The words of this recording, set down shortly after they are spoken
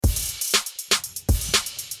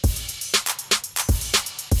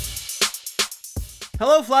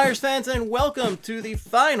Hello, Flyers fans, and welcome to the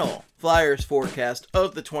final Flyers forecast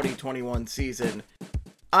of the 2021 season.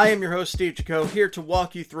 I am your host, Steve Jaco, here to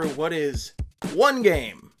walk you through what is one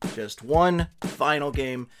game. Just one final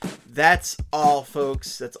game. That's all,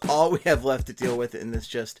 folks. That's all we have left to deal with in this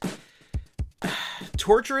just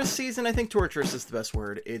torturous season. I think torturous is the best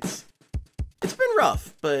word. It's been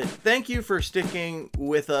rough, but thank you for sticking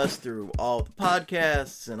with us through all the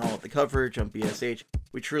podcasts and all of the coverage on BSH.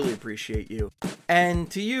 We truly appreciate you. And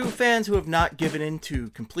to you fans who have not given in to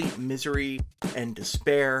complete misery and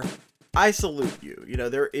despair, I salute you. You know,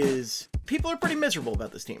 people are pretty miserable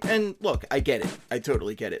about this team. And look, I get it. I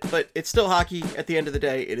totally get it. But it's still hockey at the end of the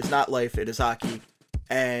day. It is not life. It is hockey.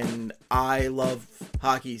 And I love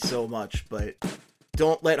hockey so much, but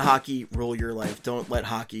don't let hockey rule your life. Don't let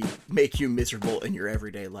hockey make you miserable in your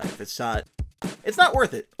everyday life. It's not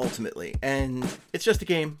worth it, ultimately. And it's just a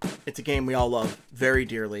game. It's a game we all love very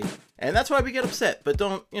dearly. And that's why we get upset. But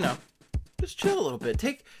don't, just chill a little bit.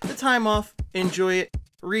 Take the time off, enjoy it,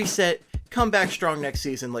 reset, come back strong next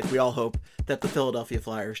season like we all hope that the Philadelphia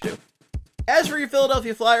Flyers do. As for your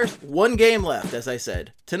Philadelphia Flyers, one game left, as I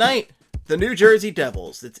said. Tonight, the New Jersey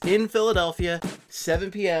Devils. It's in Philadelphia, 7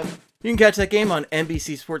 p.m. You can catch that game on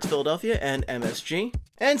NBC Sports Philadelphia and MSG.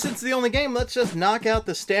 And since it's the only game, let's just knock out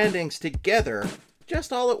the standings together,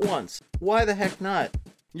 just all at once. Why the heck not?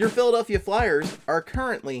 Your Philadelphia Flyers are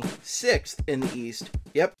currently 6th in the East.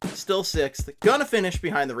 Yep, still 6th. Gonna finish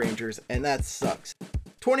behind the Rangers, and that sucks.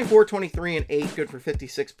 24, 23, and 8, good for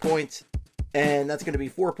 56 points. And that's going to be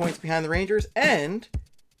 4 points behind the Rangers. And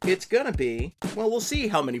it's going to be, we'll see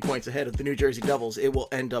how many points ahead of the New Jersey Devils it will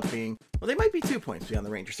end up being. Well, they might be 2 points behind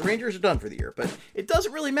the Rangers. The Rangers are done for the year, but it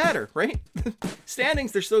doesn't really matter, right?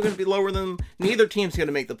 Standings, they're still going to be lower than them. Neither team's going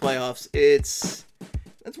to make the playoffs.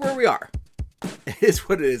 That's where we are. It is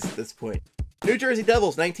what it is at this point. New Jersey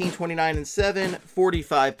Devils, 19, 29, and 7,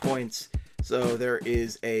 45 points. So there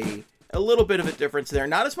is a little bit of a difference there.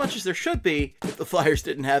 Not as much as there should be if the Flyers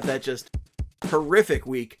didn't have that just horrific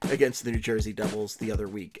week against the New Jersey Devils the other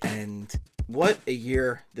week. And what a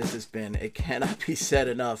year this has been. It cannot be said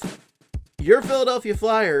enough. Your Philadelphia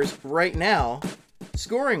Flyers right now,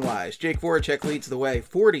 scoring-wise, Jake Voracek leads the way.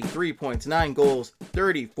 43 points, 9 goals,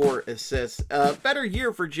 34 assists. Better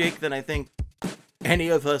year for Jake than I think any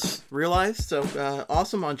of us realized. So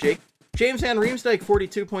awesome on Jake. James Van Riemsdyk,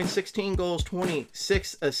 42 points, 16 goals,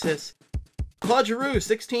 26 assists. Claude Giroux,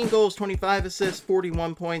 16 goals, 25 assists,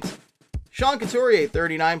 41 points. Sean Couturier,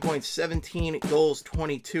 39 points, 17 goals,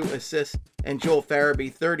 22 assists. And Joel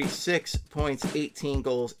Farabee, 36 points, 18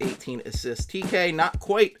 goals, 18 assists. TK, not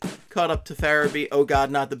quite caught up to Farabee. Oh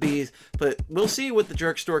God, not the Bees. But we'll see what the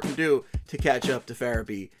Jerk Store can do to catch up to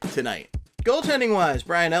Farabee tonight. Goaltending-wise,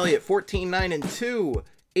 Brian Elliott, 14, 9, and 2,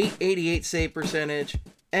 888 save percentage,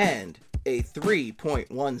 and a 3.10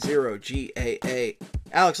 GAA.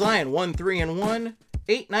 Alex Lyon, 1, 3, and 1,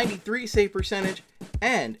 893 save percentage,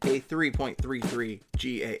 and a 3.33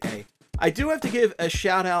 GAA. I do have to give a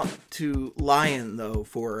shout out to Lyon, though,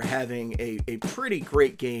 for having a pretty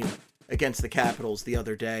great game against the Capitals the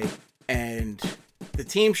other day, and the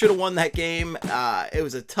team should have won that game. It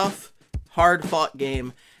was a tough, hard-fought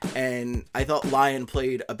game, and I thought Lyon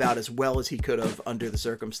played about as well as he could have under the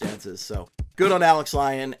circumstances. So good on Alex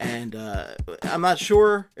Lyon, and I'm not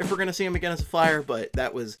sure if we're going to see him again as a Flyer, but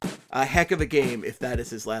that was a heck of a game if that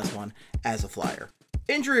is his last one as a Flyer.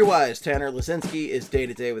 Injury-wise, Tanner Laczynski is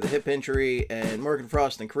day-to-day with a hip injury, and Morgan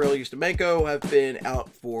Frost and Kirill Ustimenko have been out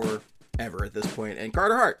forever at this point, and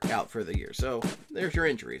Carter Hart out for the year. So there's your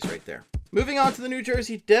injuries right there. Moving on to the New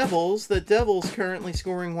Jersey Devils, the Devils currently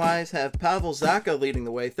scoring-wise have Pavel Zacha leading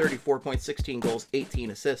the way, 34 points, 16 goals,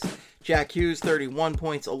 18 assists. Jack Hughes, 31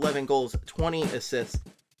 points, 11 goals, 20 assists.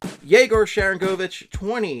 Yegor Sharangovich,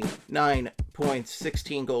 29 points,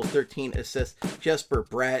 16 goals, 13 assists. Jesper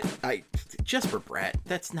Bratt,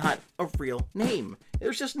 that's not a real name.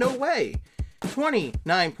 There's just no way.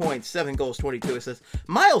 29 points, 7 goals, 22 assists.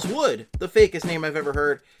 Miles Wood, the fakest name I've ever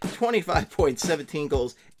heard, 25 points, 17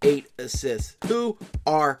 goals, 8 assists. Who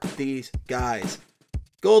are these guys?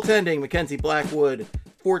 Goaltending, Mackenzie Blackwood,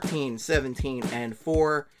 14, 17, and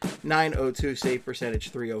 4, 902 save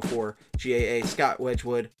percentage, 304 GAA. Scott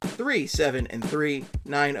Wedgwood, 3, 7, and 3,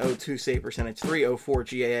 902 save percentage, 304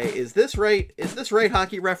 GAA. Is this right? Is this right,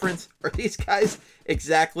 Hockey Reference? Are these guys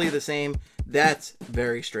exactly the same? That's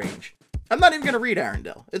very strange. I'm not even going to read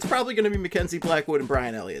Arundel. It's probably going to be Mackenzie Blackwood and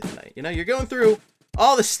Brian Elliott tonight. You know, you're going through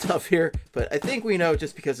all this stuff here, but I think we know,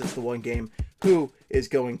 just because it's the one game, who is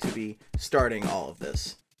going to be starting all of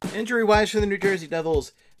this. Injury-wise for the New Jersey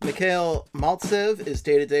Devils, Mikhail Maltsev is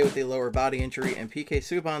day-to-day with a lower body injury, and PK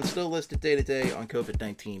Subban still listed day-to-day on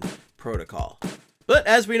COVID-19 protocol. But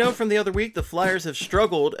as we know from the other week, the Flyers have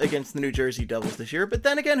struggled against the New Jersey Devils this year, but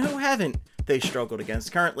then again, who haven't they struggled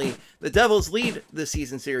against? Currently, the Devils lead the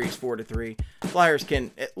season series 4-3. Flyers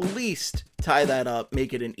can at least tie that up,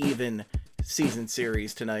 make it an even season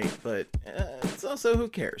series tonight, but it's also, who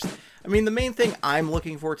cares? I mean, the main thing I'm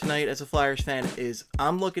looking for tonight as a Flyers fan is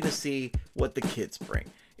I'm looking to see what the kids bring.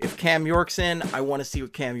 If Cam York's in, I want to see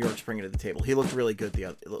what Cam York's bringing to the table. He looked really good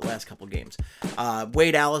the last couple games.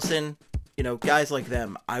 Wade Allison, you know, guys like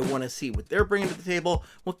them, I want to see what they're bringing to the table,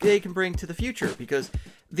 what they can bring to the future, because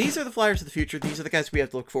these are the Flyers of the future. These are the guys we have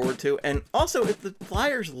to look forward to. And also, if the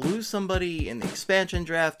Flyers lose somebody in the expansion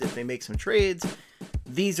draft, if they make some trades,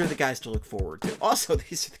 these are the guys to look forward to. Also,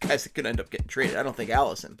 these are the guys that could end up getting traded. I don't think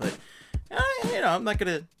Allison, but you know, I'm not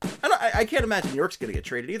gonna. I can't imagine York's gonna get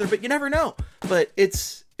traded either. But you never know. But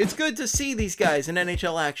it's good to see these guys in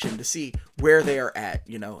NHL action, to see where they are at,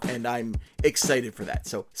 you know, and I'm excited for that.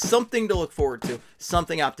 So something to look forward to,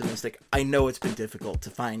 something optimistic. I know it's been difficult to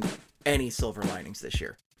find any silver linings this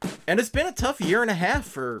year, and it's been a tough year and a half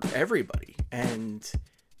for everybody. And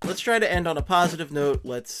let's try to end on a positive note.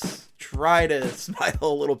 Let's try to smile a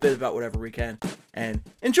little bit about whatever we can. And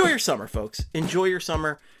enjoy your summer, folks. Enjoy your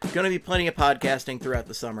summer. Going to be plenty of podcasting throughout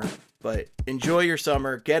the summer. But enjoy your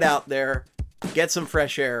summer. Get out there. Get some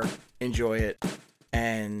fresh air. Enjoy it.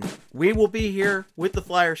 And we will be here with the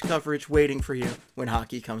Flyers coverage waiting for you when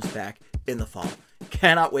hockey comes back in the fall.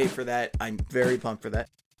 Cannot wait for that. I'm very pumped for that.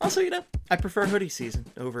 Also, you know, I prefer hoodie season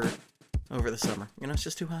over the summer. You know, it's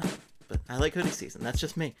just too hot. But I like hoodie season. That's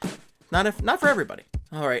just me. Not for everybody.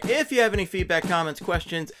 All right. If you have any feedback, comments,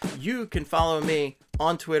 questions, you can follow me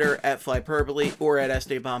on Twitter at Flyperbole or at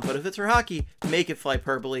Esteban. But if it's for hockey, make it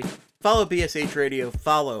Flyperbole. Follow BSH Radio.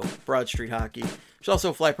 Follow Broad Street Hockey. There's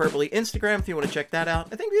also Flyperbole Instagram if you want to check that out.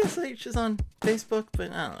 I think BSH is on Facebook,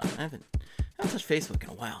 but I don't know. I haven't touched Facebook in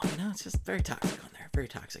a while. You know, it's just very toxic on there. Very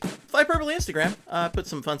toxic. Flyperbole Instagram. Put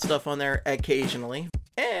some fun stuff on there occasionally.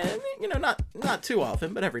 And, you know, not too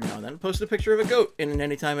often, but every now and then. Posted a picture of a goat in an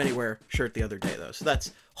Anytime Anywhere shirt the other day, though. So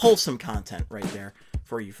that's wholesome content right there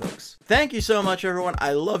for you folks. Thank you so much, everyone.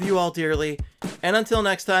 I love you all dearly. And until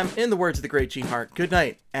next time, in the words of the great Gene Hart, good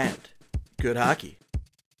night and good hockey.